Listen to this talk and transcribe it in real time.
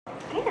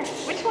There,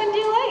 which one do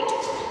you like?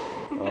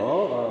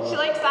 Oh. She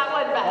likes that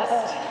one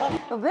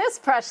best. This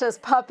precious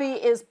puppy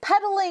is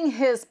peddling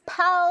his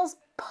pals'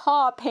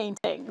 paw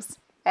paintings.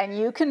 And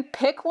you can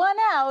pick one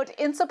out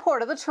in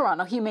support of the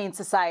Toronto Humane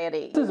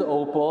Society. This is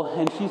Opal,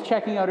 and she's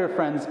checking out her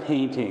friend's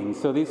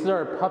paintings. So this is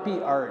our puppy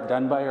art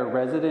done by our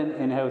resident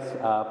in-house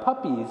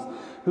puppies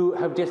who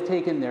have just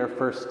taken their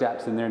first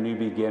steps in their new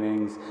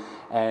beginnings.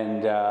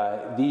 And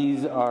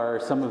these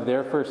are some of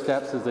their first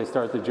steps as they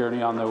start the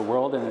journey on the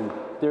world and in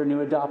their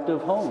new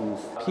adoptive homes.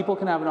 People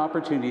can have an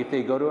opportunity if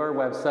they go to our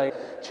website,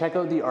 check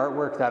out the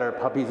artwork that our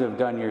puppies have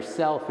done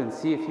yourself and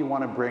see if you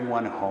want to bring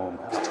one home.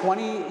 It's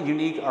 20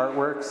 unique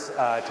artworks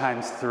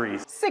times 3.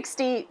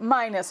 60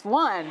 minus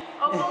 1.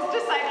 Opal's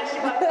decided she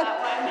wants that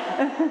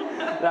one.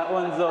 That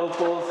one's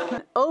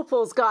Opal's.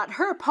 Opal's got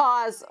her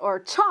paws or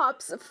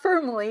chops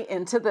firmly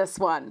into this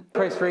one.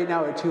 Priced right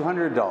now at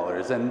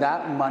 $200, and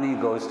that money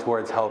goes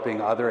towards helping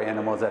other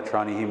animals at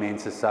Toronto Humane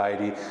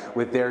Society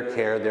with their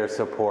care, their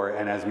support,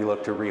 and as we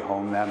look to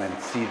rehome them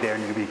and see their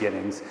new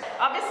beginnings.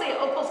 Obviously,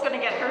 Opal's going to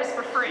get hers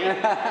for free.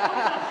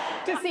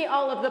 To see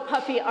all of the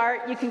puppy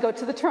art, you can go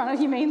to the Toronto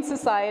Humane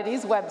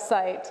Society's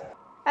website.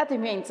 At the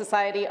Humane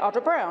Society,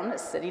 Audra Brown,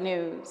 City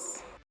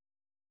News.